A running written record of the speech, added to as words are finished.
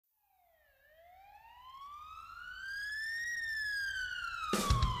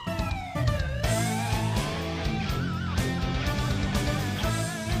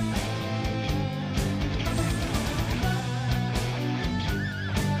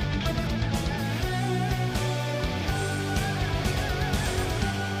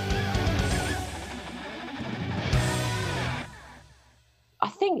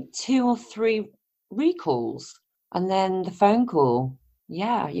2 or 3 recalls, and then the phone call,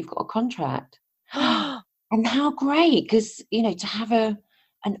 yeah, you've got a contract. And how great, because, you know, to have an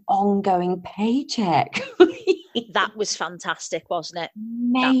ongoing paycheck. That was fantastic, wasn't it?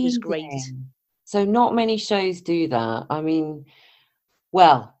 Amazing. That was great. So not many shows do that. I mean,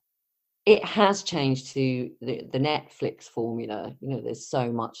 well, it has changed to the Netflix formula. You know, there's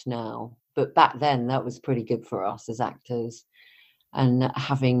so much now. But back then, that was pretty good for us as actors. And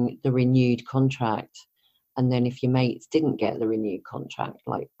having the renewed contract. And then if your mates didn't get the renewed contract,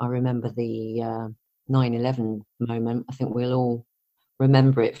 like I remember the 9/11 moment, I think we'll all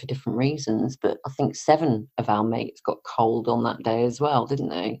remember it for different reasons, but I think 7 of our mates got cold on that day as well, didn't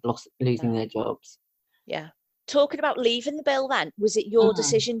they? Losing their jobs. Yeah. Talking about leaving the bill then, was it your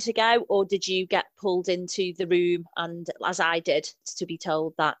decision to go, or did you get pulled into the room and, as I did, to be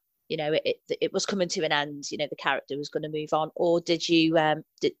told that, you know, it was coming to an end, you know, the character was going to move on, or did you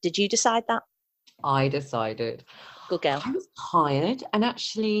did you decide that? I decided. Good girl. I was tired, and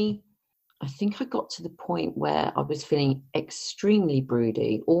actually I think I got to the point where I was feeling extremely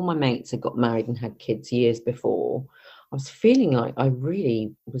broody. All my mates had got married and had kids years before. I was feeling like I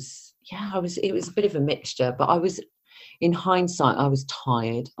really was, it was a bit of a mixture, but in hindsight, I was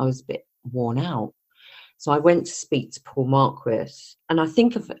tired. I was a bit worn out. So I went to speak to Paul Marquis, and I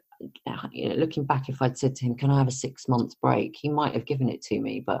think looking back, if I'd said to him, can I have a 6-month break? He might have given it to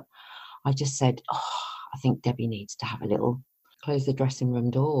me, but I just said, I think Debbie needs to have a little, close the dressing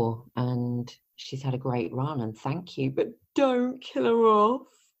room door, and she's had a great run, and thank you, but don't kill her off.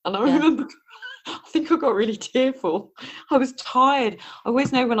 And I remember, I think I got really tearful. I was tired. I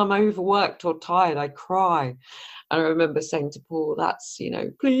always know when I'm overworked or tired, I cry. And I remember saying to Paul, that's, you know,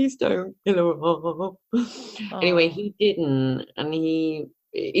 please don't kill her off. Anyway, he didn't, and he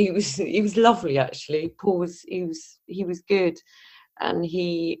was lovely, actually. Paul was good, and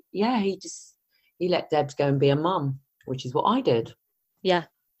he let Debs go and be a mum, which is what I did. Yeah,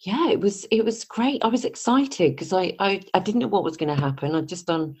 it was great. I was excited because I didn't know what was going to happen. I'd just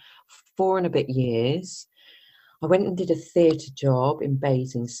done 4 and a bit years. I went and did a theatre job in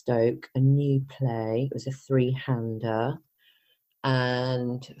Basingstoke, a new play. It was a 3-hander,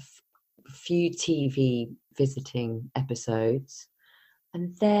 and a few TV visiting episodes,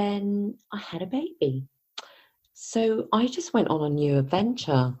 and then I had a baby. So I just went on a new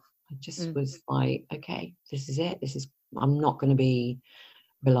adventure. I just was like, okay, this is it. I'm not going to be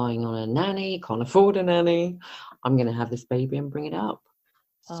relying on a nanny, can't afford a nanny. I'm going to have this baby and bring it up.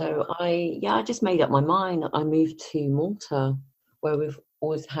 So I just made up my mind. I moved to Malta, where we've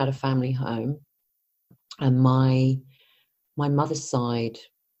always had a family home. And my mother's side,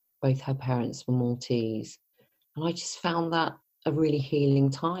 both her parents were Maltese. And I just found that a really healing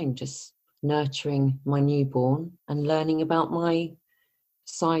time, just nurturing my newborn and learning about my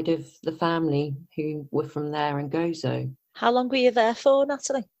side of the family who were from there in Gozo. How long were you there for,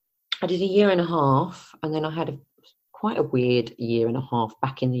 Natalie? I did a 1.5 years, and then I had quite a weird 1.5 years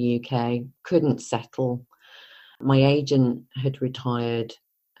back in the UK. Couldn't settle. My agent had retired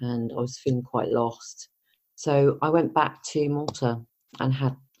and I was feeling quite lost. So I went back to Malta and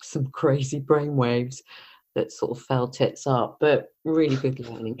had some crazy brainwaves that sort of fell tits up, but really good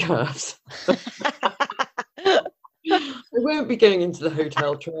learning curves. I won't be going into the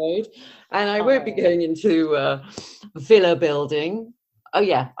hotel trade, and I won't be going into villa building. Oh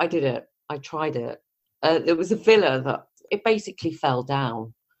yeah, I did it. I tried it. There was a villa that it basically fell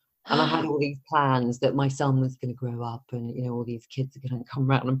down, and I had all these plans that my son was going to grow up, and you know all these kids are going to come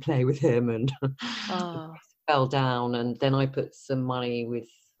around and play with him, and it fell down. And then I put some money with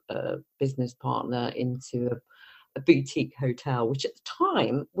a business partner into a boutique hotel, which at the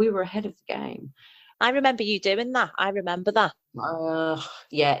time we were ahead of the game. I remember you doing that. I remember that.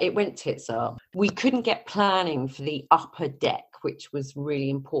 Yeah, it went tits up. We couldn't get planning for the upper deck, which was really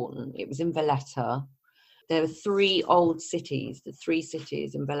important. It was in Valletta. There were 3 old cities, the 3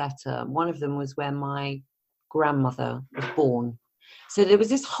 cities in Valletta. One of them was where my grandmother was born. So there was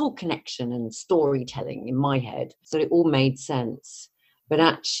this whole connection and storytelling in my head. So it all made sense. But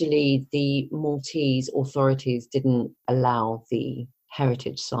actually, the Maltese authorities didn't allow the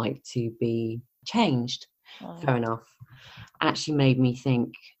heritage site to be changed. Fair enough. Actually made me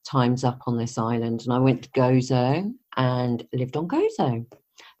think time's up on this island, and I went to Gozo and lived on Gozo.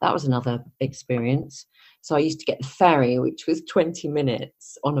 That was another experience. So I used to get the ferry, which was 20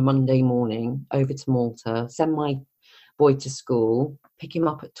 minutes on a Monday morning, over to Malta, send my boy to school, pick him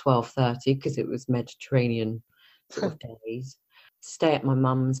up at 12:30 because it was Mediterranean sort of days, stay at my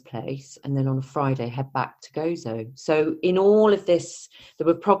mum's place, and then on a Friday head back to Gozo. So in all of this, there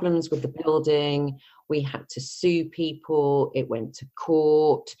were problems with the building. We had to sue people. It went to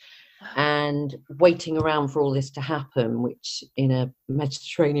court. And waiting around for all this to happen, which in a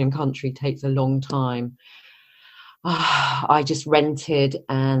Mediterranean country takes a long time, I just rented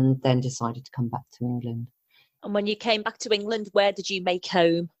and then decided to come back to England. And when you came back to England, where did you make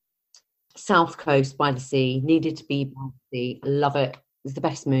home? South coast by the sea. Needed to be by the sea. Love it. It's the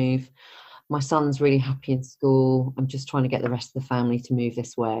best move. My son's really happy in school. I'm just trying to get the rest of the family to move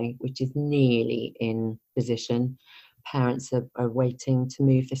this way, which is nearly in position. Parents are waiting to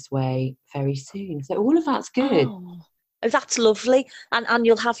move this way very soon. So all of that's good. Oh, that's lovely. And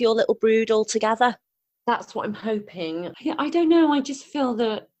you'll have your little brood all together. That's what I'm hoping. I don't know. I just feel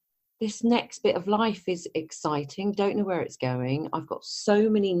that this next bit of life is exciting. Don't know where it's going. I've got so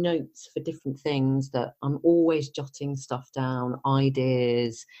many notes for different things that I'm always jotting stuff down,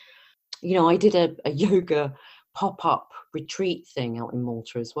 ideas. You know, I did a yoga pop-up retreat thing out in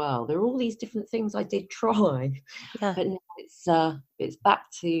Malta as well. There are all these different things I did try. Yeah. But now it's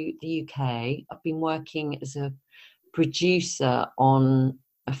back to the UK. I've been working as a producer on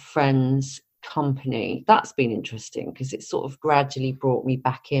a friend's company. That's been interesting because it sort of gradually brought me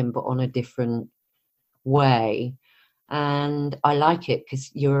back in, but on a different way. And I like it because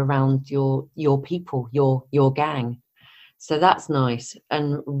you're around your people, your gang. So that's nice.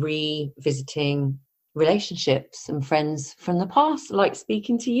 And revisiting relationships and friends from the past, like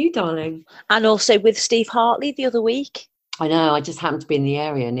speaking to you, darling. And also with Steve Hartley the other week. I know, I just happened to be in the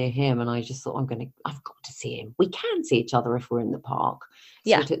area near him and I just thought I've got to see him. We can see each other if we're in the park.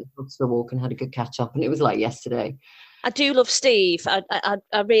 So we took the dogs for a walk and had a good catch up, and it was like yesterday. I do love Steve. I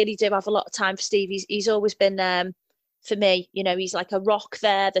really do have a lot of time for Steve. He's always been for me, you know, he's like a rock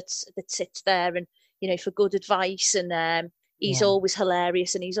there that sits there and, you know, for good advice, and he's always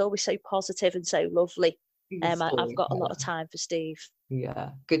hilarious and he's always so positive and so lovely. I've got a lot of time for Steve. Yeah,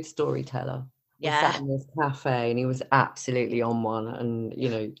 good storyteller. Yeah. We sat in this cafe and he was absolutely on one, and you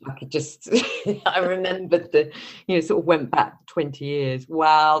know, I could just I remembered sort of went back 20 years.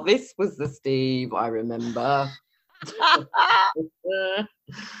 Wow, this was the Steve I remember.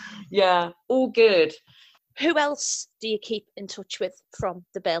 Yeah, all good. Who else do you keep in touch with from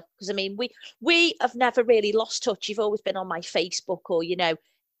the Bill? Because I mean, we have never really lost touch. You've always been on my Facebook, or you know,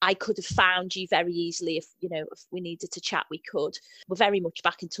 I could have found you very easily if we needed to chat, we could. We're very much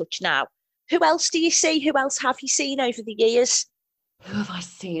back in touch now. Who else do you see? Who else have you seen over the years? Who have I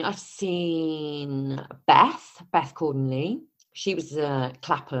seen? I've seen Beth Cordenly. She was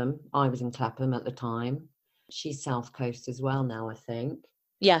Clapham. I was in Clapham at the time. She's South Coast as well now, I think.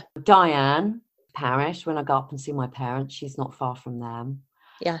 Yeah. Diane Parish, when I go up and see my parents, she's not far from them.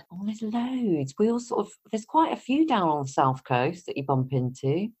 Yeah. Oh, there's loads. We all there's quite a few down on the South Coast that you bump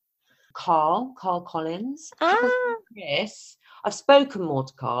into. Carl Collins. Chris. I've spoken more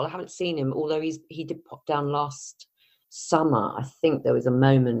to Carl. I haven't seen him, although he did pop down last summer. I think there was a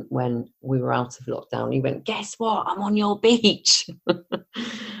moment when we were out of lockdown. He went, guess what? I'm on your beach.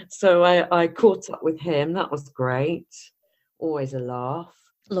 So I caught up with him. That was great. Always a laugh.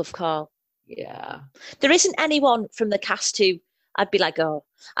 Love Carl. Yeah. There isn't anyone from the cast who I'd be like,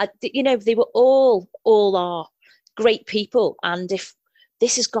 they were all are great people. And if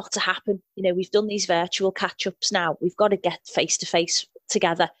this has got to happen, you know, we've done these virtual catch-ups now. We've got to get face-to-face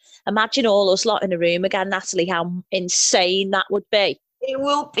together. Imagine all us lot in a room again, Natalie, how insane that would be. It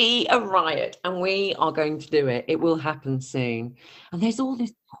will be a riot, and we are going to do it. It will happen soon. And there's all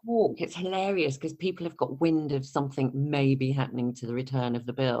this talk. It's hilarious because people have got wind of something maybe happening to the return of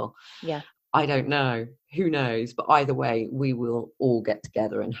the Bill. Yeah. I don't know. Who knows? But either way, we will all get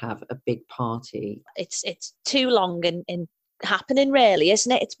together and have a big party. It's too long in happening, really,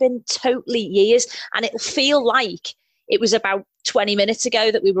 isn't it? It's been totally years, and it'll feel like it was about 20 minutes ago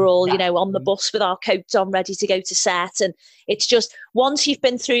that we were all, you know, on the bus with our coats on, ready to go to set. And it's just, once you've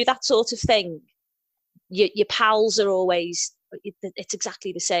been through that sort of thing, your pals are always, it's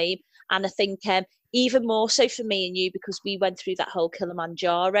exactly the same. And I think even more so for me and you, because we went through that whole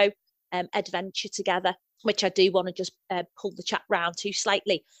Kilimanjaro adventure together, which I do want to just pull the chat round to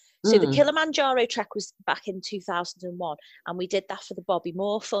slightly. So the Kilimanjaro trek was back in 2001, and we did that for the Bobby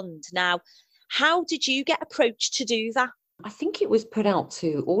Moore Fund. Now, how did you get approached to do that? I think it was put out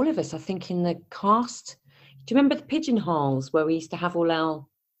to all of us. I think in the cast. Do you remember the pigeonholes where we used to have all our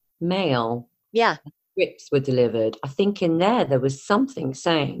mail? Yeah. Scripts were delivered. I think in there was something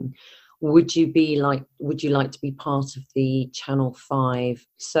saying, would you like to be part of the Channel 5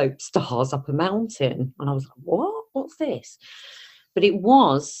 soap Stars Up a Mountain? And I was like, what? What's this? But it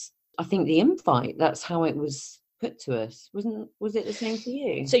was, I think, the invite. That's how it was put to us. Was it the same for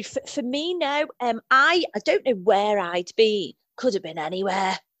you? So for me, no. I don't know where I'd been. Could have been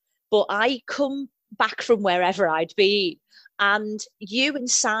anywhere. But I come back from wherever I'd been, and you and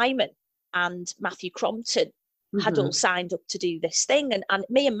Simon and Matthew Crompton had all signed up to do this thing, and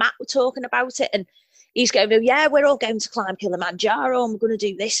me and Matt were talking about it, and he's going, oh, yeah, we're all going to climb Kilimanjaro, and we're going to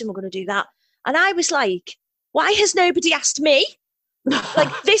do this and we're going to do that. And I was like, why has nobody asked me? Like,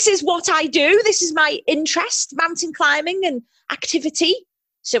 this is what I do. This is my interest, mountain climbing and activity.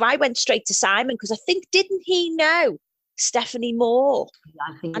 So I went straight to Simon, because I think, didn't he know Stephanie Moore?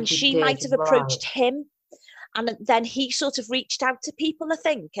 I think and she might have approached him. And then he sort of reached out to people, I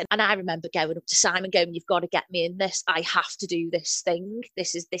think. And I remember going up to Simon going, you've got to get me in this. I have to do this thing.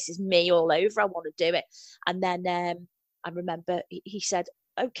 This is me all over. I want to do it. And then I remember he said,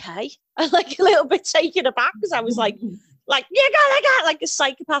 okay. I'm like a little bit taken aback, because I was like, you got like a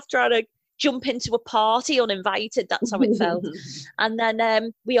psychopath trying to jump into a party uninvited. That's how it felt. And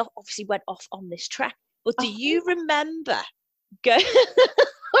then we obviously went off on this trek. But do you remember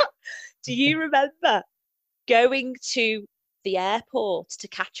going to the airport to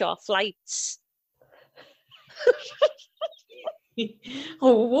catch our flights?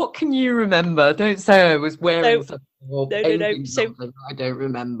 Oh, what can you remember? Don't say I was wearing something. No. So I don't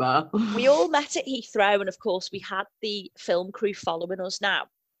remember. We all met at Heathrow, and of course we had the film crew following us now.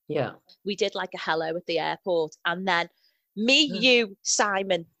 Yeah. We did like a hello at the airport, and then me, you,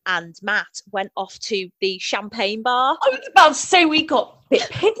 Simon and Matt went off to the champagne bar. I was about to say, we got a bit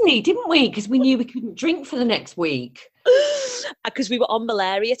piggy, didn't we? Because we knew we couldn't drink for the next week. Because we were on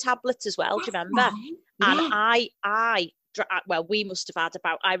malaria tablets as well, do you remember? Right. And we must have had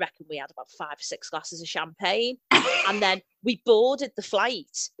I reckon we had about 5 or 6 glasses of champagne. And then we boarded the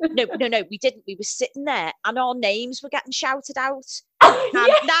flight. No, we didn't. We were sitting there and our names were getting shouted out. And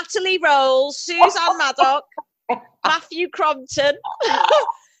yes. Natalie Roles, Suzanne Maddock, Matthew Crompton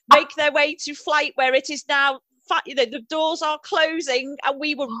make their way to flight where it is now, the doors are closing, and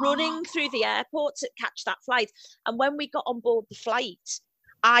we were running through the airport to catch that flight. And when we got on board the flight,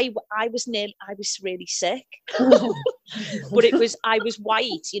 I was really sick. But I was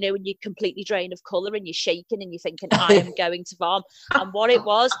white, when you completely drain of colour and you're shaking and you're thinking, I am going to vom. And what it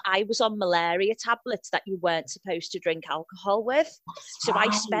was, I was on malaria tablets that you weren't supposed to drink alcohol with. So I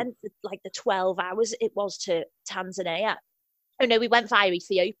spent the 12 hours it was to Tanzania. Oh no, we went via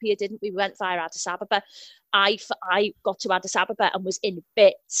Ethiopia, didn't we? We went via Addis Ababa. I got to Addis Ababa and was in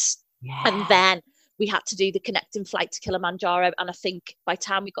bits. Yeah. And then we had to do the connecting flight to Kilimanjaro. And I think by the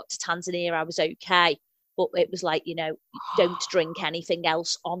time we got to Tanzania, I was okay. But it was like, don't drink anything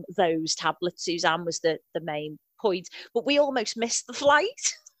else on those tablets. Suzanne was the main point. But we almost missed the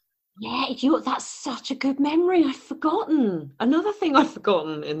flight. Yeah, that's such a good memory. I've forgotten. Another thing I've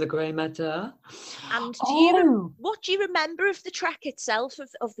forgotten in the grey matter. And what do you remember of the trek itself,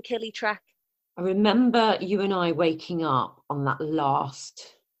 of the Kili trek? I remember you and I waking up on that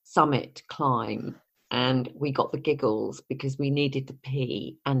last summit climb, and we got the giggles because we needed to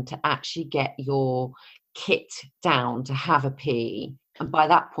pee, and to actually get your kit down to have a pee. And by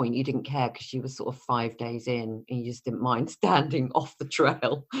that point, you didn't care because you were sort of 5 days in, and you just didn't mind standing off the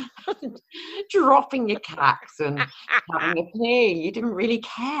trail, dropping your cacks and having a pee. You didn't really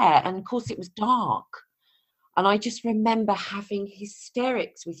care. And of course, it was dark. And I just remember having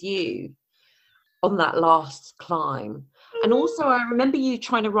hysterics with you on that last climb. And also, I remember you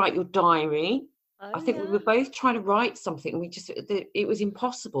trying to write your diary. I think we were both trying to write something. It was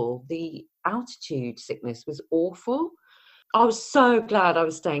impossible. The altitude sickness was awful. I was so glad I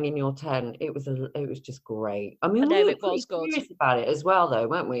was staying in your tent. It was just great. I mean, we were pretty serious about it as well, though,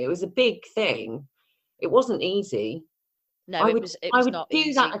 weren't we? It was a big thing. It wasn't easy. No, I would not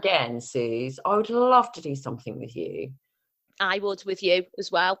do that again, Suze. I would love to do something with you. I would with you as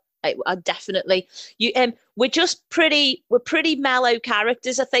well. I definitely. We're pretty mellow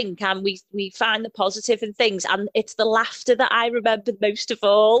characters, I think, and we find the positive in things, and it's the laughter that I remember most of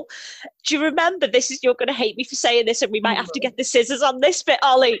all. Do you remember? You're going to hate me for saying this, and we might have to get the scissors on this bit,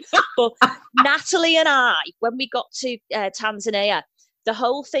 Ollie. But Natalie and I, when we got to Tanzania, the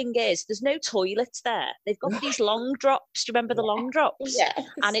whole thing is there's no toilets there. They've got these long drops. Do you remember the long drops? Yeah.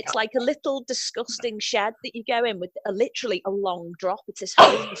 And it's like a little disgusting shed that you go in with, literally a long drop. It's this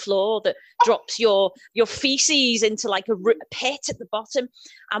hole in the floor that drops your feces into like a pit at the bottom.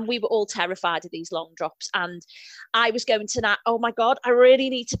 And we were all terrified of these long drops. And I was going to Nat, oh my God, I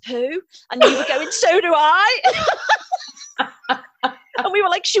really need to poo. And you were going, so do I. And we were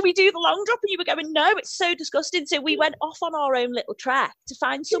like, should we do the long drop? And you were going, no, it's so disgusting. So we went off on our own little trek to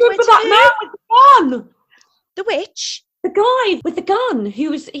find somewhere to do. The witch? The guy with the gun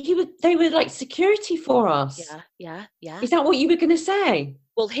they were like security for us. Yeah. Is that what you were going to say?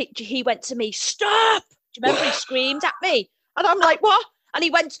 Well, he went to me, stop. Do you remember? He screamed at me. And I'm like, what? And he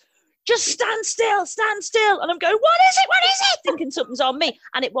went, just stand still. And I'm going, what is it? Thinking something's on me.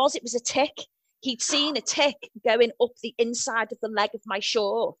 And it was a tick. He'd seen a tick going up the inside of the leg of my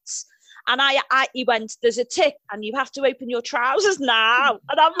shorts. And he went, there's a tick and you have to open your trousers now.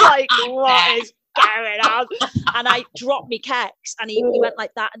 And I'm like, what is going on? And I dropped my kecks and he went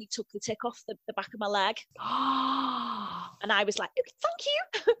like that and he took the tick off the back of my leg. And I was like, okay, thank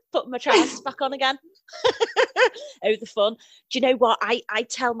you. Put my trousers back on again. Oh, the fun. Do you know what? I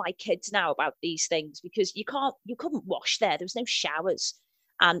tell my kids now about these things because you couldn't wash there. There was no showers.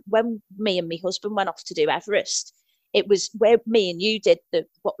 And when me and my husband went off to do Everest, it was where me and you did it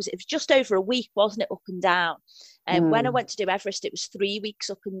was just over a week, wasn't it, up and down? And when I went to do Everest, it was 3 weeks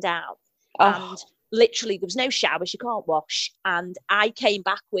up and down. And literally there was no showers, you can't wash. And I came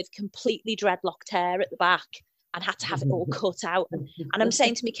back with completely dreadlocked hair at the back and had to have it all cut out. And I'm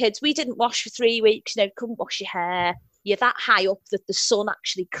saying to my kids, we didn't wash for 3 weeks, couldn't wash your hair. You're that high up that the sun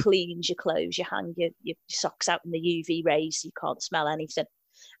actually cleans your clothes. You hang your socks out in the UV rays, so you can't smell anything.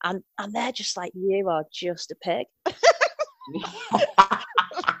 And they're just like, you are just a pig.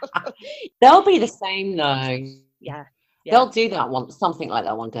 They'll be the same though. Yeah. They'll do that something like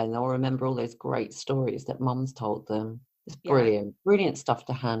that one day, and they'll remember all those great stories that mum's told them. It's brilliant stuff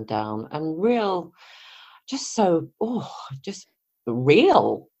to hand down, and real, just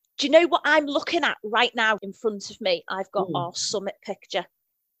real. Do you know what I'm looking at right now in front of me? I've got our summit picture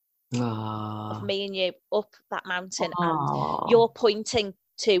of me and you up that mountain, and you're pointing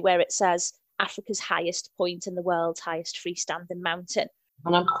to where it says Africa's highest point and the world's highest freestanding mountain.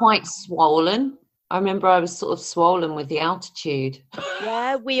 And I'm quite swollen. I remember I was sort of swollen with the altitude.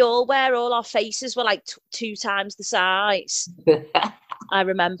 Yeah, we all were. All our faces were like 2 times the size. I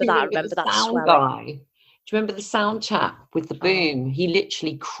remember that. I remember that swelling. Guy. Do you remember the sound chap with the boom? He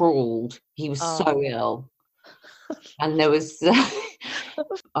literally crawled. He was so ill. And there was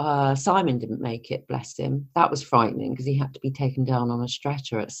Simon didn't make it, bless him. That was frightening because he had to be taken down on a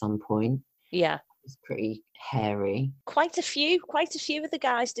stretcher at some point. Yeah. It was pretty hairy. Quite a few of the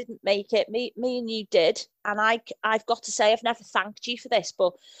guys didn't make it. Me and you did. And I've got to say, I've never thanked you for this,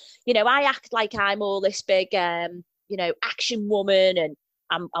 but I act like I'm all this big action woman, and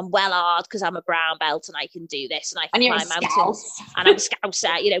I'm well hard because I'm a brown belt and I can do this and I can climb mountains and I'm a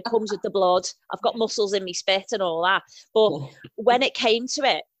scouser, comes with the blood. I've got muscles in me spit and all that. But when it came to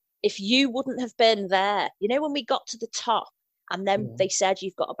it, if you wouldn't have been there, when we got to the top and then they said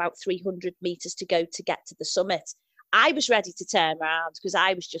you've got about 300 meters to go to get to the summit, I was ready to turn around because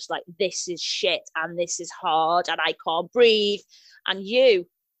I was just like, this is shit and this is hard and I can't breathe. And you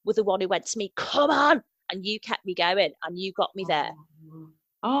were the one who went to me, come on. And you kept me going and you got me there.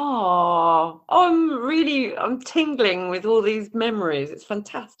 I'm tingling with all these memories. It's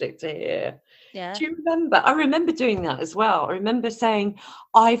fantastic to hear. Yeah. Do you remember? I remember doing that as well. I remember saying,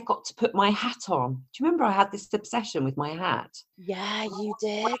 I've got to put my hat on. Do you remember I had this obsession with my hat? Yeah, you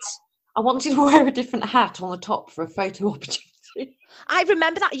did. I wanted to wear a different hat on the top for a photo opportunity. I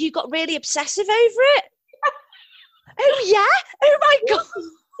remember that. You got really obsessive over it. Oh, yeah? Oh, my God. What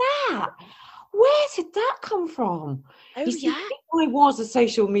was that? Where did that come from? Oh, yeah. If I was a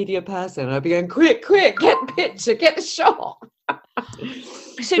social media person, I'd be going, quick, get the picture, get the shot.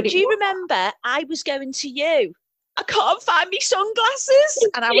 So do you remember I was going to you? I can't find me sunglasses.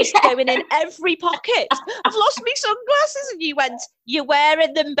 And I was going in every pocket. I've lost me sunglasses. And you went, you're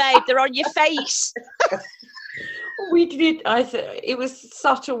wearing them, babe. They're on your face. We did. It was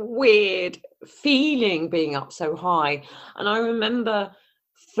such a weird feeling being up so high. And I remember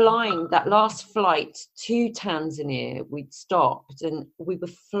flying that last flight to Tanzania. We'd stopped and we were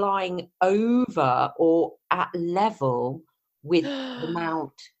flying over or at level with the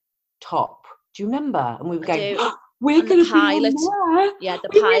Mount top. Do you remember? And we were going, we're going to pilot. Yeah, the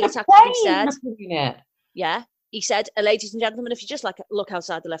pilot actually said, yeah, he said, ladies and gentlemen, if you just look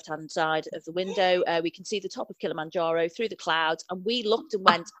outside the left-hand side of the window, we can see the top of Kilimanjaro through the clouds. And we looked and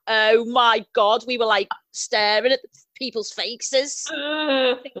went, oh my God, we were like staring at people's faces,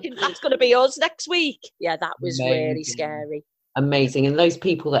 thinking that's going to be us next week. Yeah, that was really scary. Amazing. And those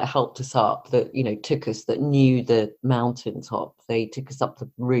people that helped us up, that took us, that knew the mountaintop, they took us up the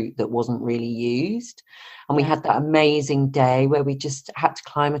route that wasn't really used, and we had that amazing day where we just had to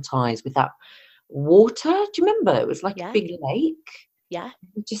climatize with that water. Do you remember? It was like a big lake. Yeah,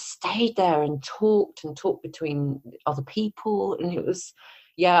 we just stayed there and talked between other people, and it was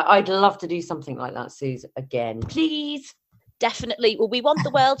I'd love to do something like that, Suze, again, please. Definitely. Well, we want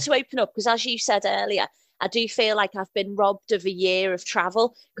the world to open up because, as you said earlier, I do feel like I've been robbed of a year of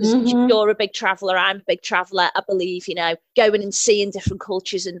travel, because Mm-hmm. you're a big traveller, I'm a big traveller. I believe, going and seeing different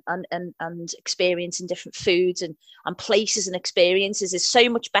cultures and experiencing different foods and places and experiences is so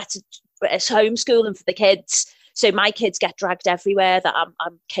much better as homeschooling for the kids. So my kids get dragged everywhere that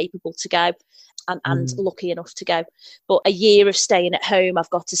I'm capable to go. And lucky enough to go. But a year of staying at home,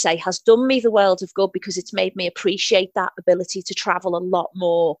 I've got to say, has done me the world of good, because it's made me appreciate that ability to travel a lot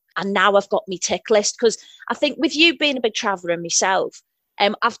more. And now I've got my tick list, because I think with you being a big traveller and myself,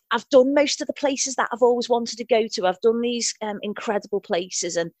 I've done most of the places that I've always wanted to go to. I've done these incredible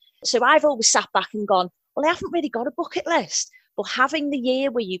places. And so I've always sat back and gone, well, I haven't really got a bucket list. But having the year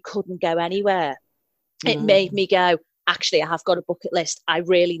where you couldn't go anywhere, it made me go, actually, I have got a bucket list. I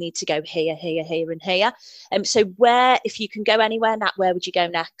really need to go here, here, here, and here. So where, if you can go anywhere, Nat, where would you go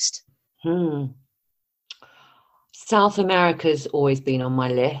next? South America's always been on my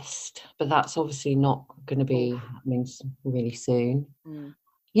list, but that's obviously not going to be happening really soon.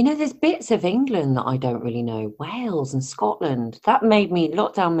 There's bits of England that I don't really know. Wales and Scotland.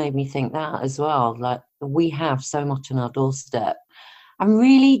 Lockdown made me think that as well. Like, we have so much on our doorstep.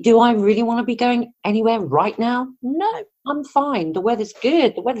 And do I really want to be going anywhere right now? No, I'm fine. The weather's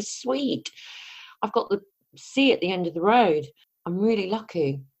good. The weather's sweet. I've got the sea at the end of the road. I'm really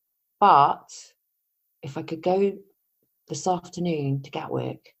lucky. But if I could go this afternoon to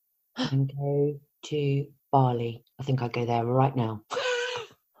Gatwick and go to Bali, I think I'd go there right now.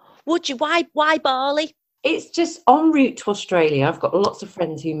 Would you? Why Bali? It's just en route to Australia. I've got lots of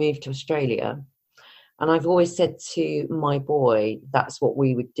friends who moved to Australia. And I've always said to my boy, that's what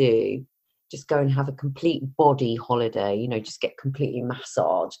we would do. Just go and have a complete body holiday, just get completely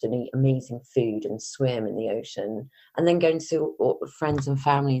massaged and eat amazing food and swim in the ocean. And then go and see friends and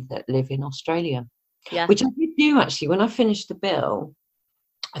family that live in Australia. Yeah. Which I did do, actually. When I finished the bill,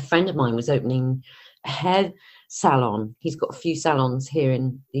 a friend of mine was opening a hair salon. He's got a few salons here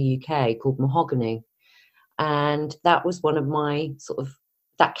in the UK called Mahogany. And that was one of my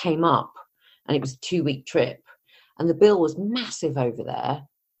that came up. And it was a 2-week trip, and the bill was massive over there.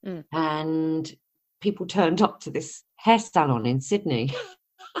 And people turned up to this hair salon in Sydney.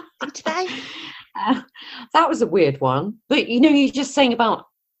 Did they? That was a weird one. But you're just saying about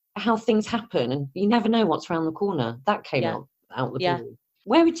how things happen, and you never know what's around the corner. That came out the blue.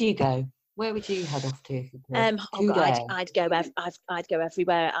 Where would you go? Where would you head off to? I'd go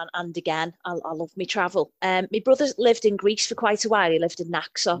everywhere, and again, I love me travel. My brother lived in Greece for quite a while. He lived in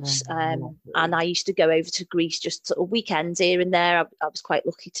Naxos, and I used to go over to Greece just sort of weekends here and there. I was quite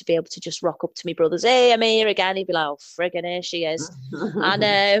lucky to be able to just rock up to my brother's. Hey, I'm here again. He'd be like, "Oh, friggin' here she is,"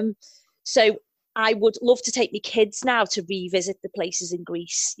 and so I would love to take my kids now to revisit the places in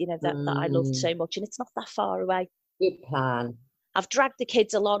Greece, that I loved so much, and it's not that far away. Good plan. I've dragged the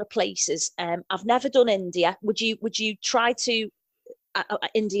kids a lot of places. I've never done India. Would you try to?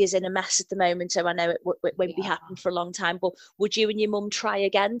 India's in a mess at the moment, so I know it won't be happening for a long time. But would you and your mum try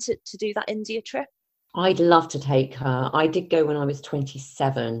again to do that India trip? I'd love to take her. I did go when I was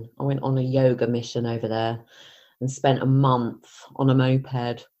 27. I went on a yoga mission over there and spent a month on a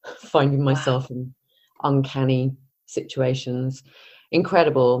moped, finding myself in uncanny situations.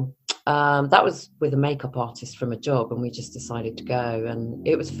 Incredible. That was with a makeup artist from a job, and we just decided to go, and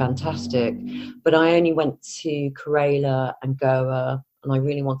it was fantastic. But I only went to Kerala and Goa, and I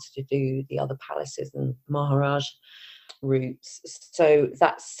really wanted to do the other palaces and Maharaj routes. So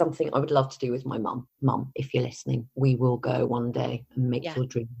that's something I would love to do with my mum. Mum, if you're listening, we will go one day and make your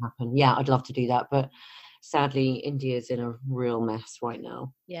dream happen. Yeah, I'd love to do that, but sadly, India's in a real mess right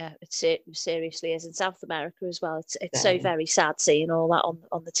now. Yeah, it seriously is. In South America as well. It's so very sad seeing all that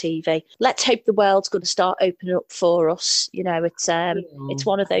on the TV. Let's hope the world's going to start opening up for us. It's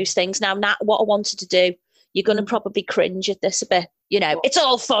one of those things. Now, Nat, what I wanted to do, you're going to probably cringe at this a bit. It's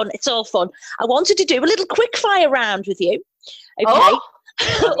all fun. It's all fun. I wanted to do a little quick fire round with you. Okay.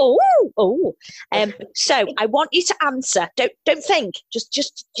 So I want you to answer. Don't think.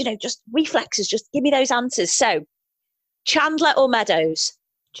 Just reflexes. Just give me those answers. So, Chandler or Meadows?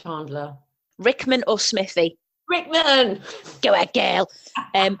 Chandler. Rickman or Smithy? Rickman. Go ahead, girl.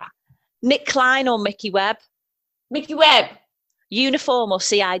 Nick Klein or Mickey Webb? Mickey Webb. Uniform or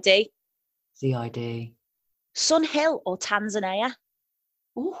CID? CID. Sun Hill or Tanzania?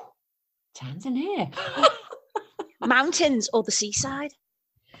 Ooh, Tanzania. Mountains or the seaside?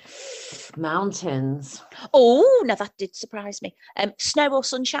 Mountains. Oh, now that did surprise me. Snow or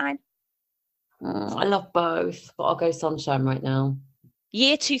sunshine? I love both, but I'll go sunshine right now.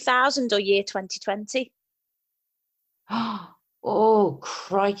 Year 2000 or year 2020? Oh,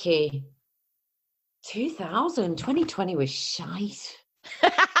 crikey. 2020 was shite.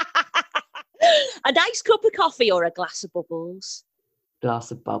 A nice cup of coffee or a glass of bubbles.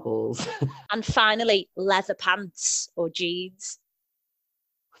 Glass of bubbles. And finally, leather pants or jeans.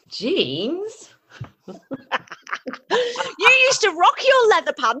 Jeans? You used to rock your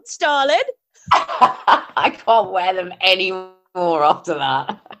leather pants, darling. I can't wear them anymore after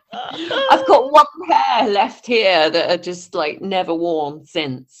that. I've got one pair left here that are just like never worn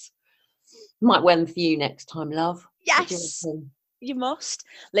since. Might wear them for you next time, love. Yes, you must.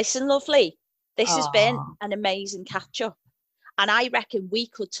 Listen, lovely, this has been an amazing catch-up. And I reckon we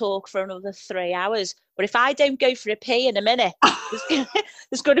could talk for another 3 hours. But if I don't go for a pee in a minute,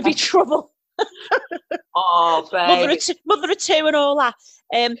 there's going to be trouble. Oh, babe. Mother of two and all that.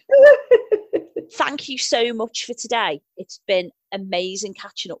 Thank you so much for today. It's been amazing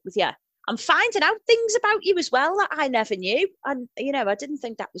catching up with you. I'm finding out things about you as well that I never knew. And, you know, I didn't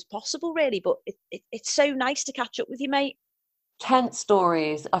think that was possible, really. But it's so nice to catch up with you, mate. Tent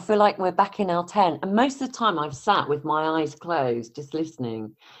stories. I feel like we're back in our tent. And most of the time I've sat with my eyes closed, just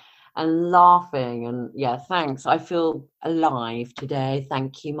listening and laughing. And yeah, thanks. I feel alive today.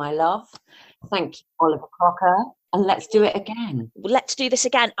 Thank you, my love. Thank you, Oliver Crocker. And let's do it again. Let's do this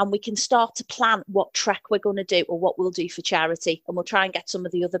again. And we can start to plan what trek we're going to do or what we'll do for charity. And we'll try and get some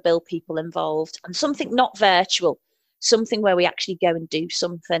of the other Bill people involved. And something not virtual, something where we actually go and do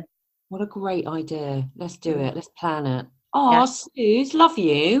something. What a great idea. Let's do it. Let's plan it. Oh, yeah. Suze, love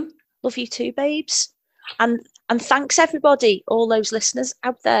you. Love you too, babes. And thanks, everybody, all those listeners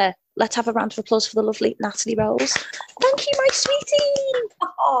out there. Let's have a round of applause for the lovely Natalie Roles. Thank you, my sweetie.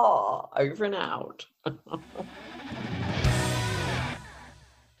 Oh, over and out. Do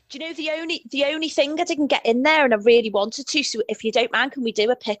you know the only thing I didn't get in there and I really wanted to, so if you don't mind, can we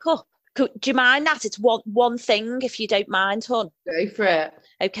do a pickup? Do you mind that? It's one thing, if you don't mind, hon. Go for it.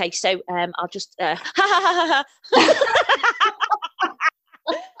 Okay, so I'll just...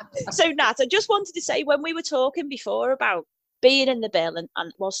 So, Nat, I just wanted to say, when we were talking before about being in the Bill, and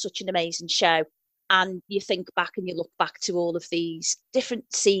it was such an amazing show, and you think back and you look back to all of these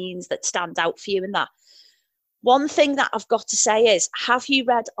different scenes that stand out for you and that, one thing that I've got to say is, have you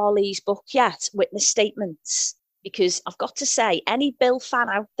read Ollie's book yet, Witness Statements? Because I've got to say, any Bill fan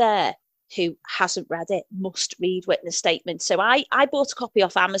out there who hasn't read it must read Witness Statements. So I bought a copy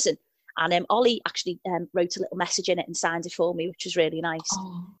off Amazon, and Ollie actually wrote a little message in it and signed it for me, which was really nice.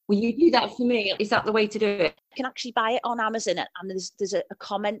 Oh, will you do that for me? Is that the way to do it? You can actually buy it on Amazon, and there's a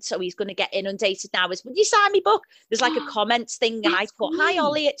comment, so he's going to get inundated now. Would you sign me book? There's like a comments thing, and I put, hi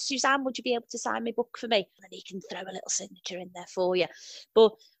Ollie, it's Suzanne, would you be able to sign my book for me? And then he can throw a little signature in there for you.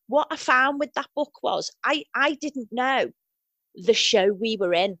 But what I found with that book was, I didn't know the show we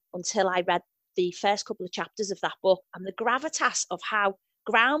were in until I read the first couple of chapters of that book, and the gravitas of how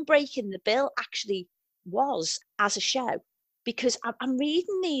groundbreaking the Bill actually was as a show. Because I'm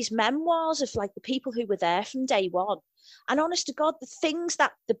reading these memoirs of like the people who were there from day one, and honest to God, the things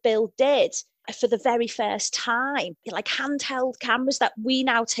that the Bill did for the very first time, like handheld cameras that we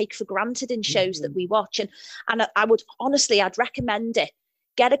now take for granted in shows that we watch, and I would honestly, I'd recommend it.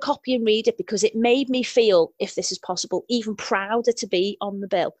 Get a copy and read it, because it made me feel, if this is possible, even prouder to be on the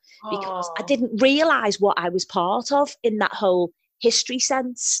Bill, because I didn't realise what I was part of in that whole history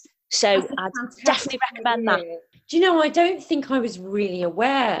sense. So I'd definitely recommend that. Do you know, I don't think I was really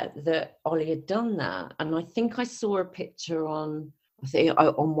aware that Ollie had done that. And I think I saw a picture on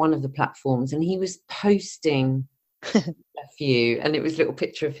one of the platforms, and he was posting a few, and it was a little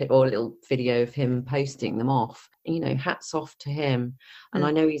picture of him, or a little video of him posting them off. You know, hats off to him. And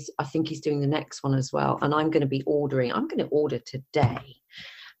I think he's doing the next one as well. And I'm going to order today.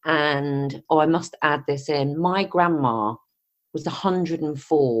 And I must add this in. My grandma was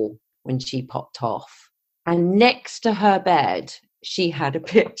 104 when she popped off. And next to her bed, she had a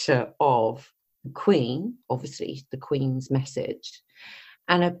picture of the Queen, obviously the Queen's message,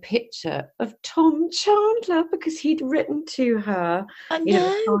 and a picture of Tom Chandler, because he'd written to her, a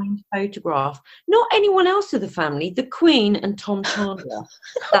signed photograph. Not anyone else of the family, the Queen and Tom Chandler.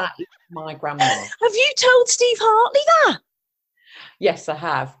 That is my grandma. Have you told Steve Hartley that? Yes, I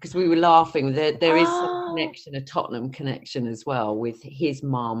have, because we were laughing. There is a connection, a Tottenham connection as well, with his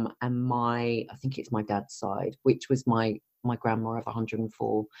mum and I think it's my dad's side, which was my grandma of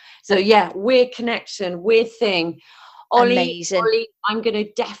 104. So yeah, weird connection, weird thing. Ollie, I'm going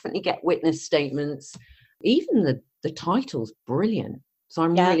to definitely get Witness Statements. Even the title's brilliant. So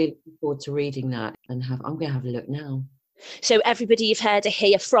I'm really looking forward to reading that, and I'm going to have a look now. So everybody, you've heard it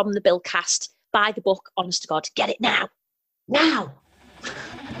here from the Bill cast. Buy the book, honest to God, get it now. Now.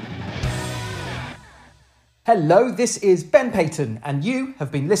 Hello, this is Ben Payton, and you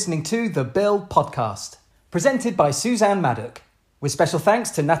have been listening to The Bill Podcast, presented by Suzanne Maddock, with special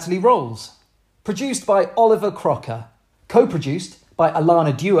thanks to Natalie Roles. Produced by Oliver Crocker. Co-produced by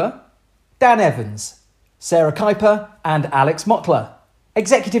Alana Dewar, Dan Evans, Sarah Kuiper and Alex Mockler.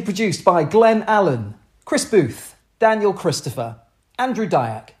 Executive produced by Glenn Allen, Chris Booth, Daniel Christopher, Andrew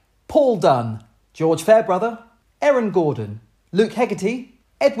Dyack, Paul Dunn, George Fairbrother, Erin Gordon, Luke Hegarty,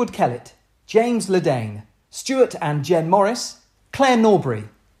 Edward Kellett, James Ledane, Stuart and Jen Morris, Claire Norbury,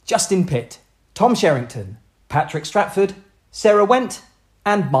 Justin Pitt, Tom Sherrington, Patrick Stratford, Sarah Went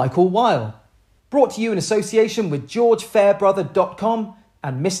and Michael Weil. Brought to you in association with GeorgeFairbrother.com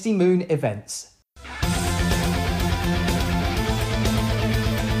and Misty Moon Events.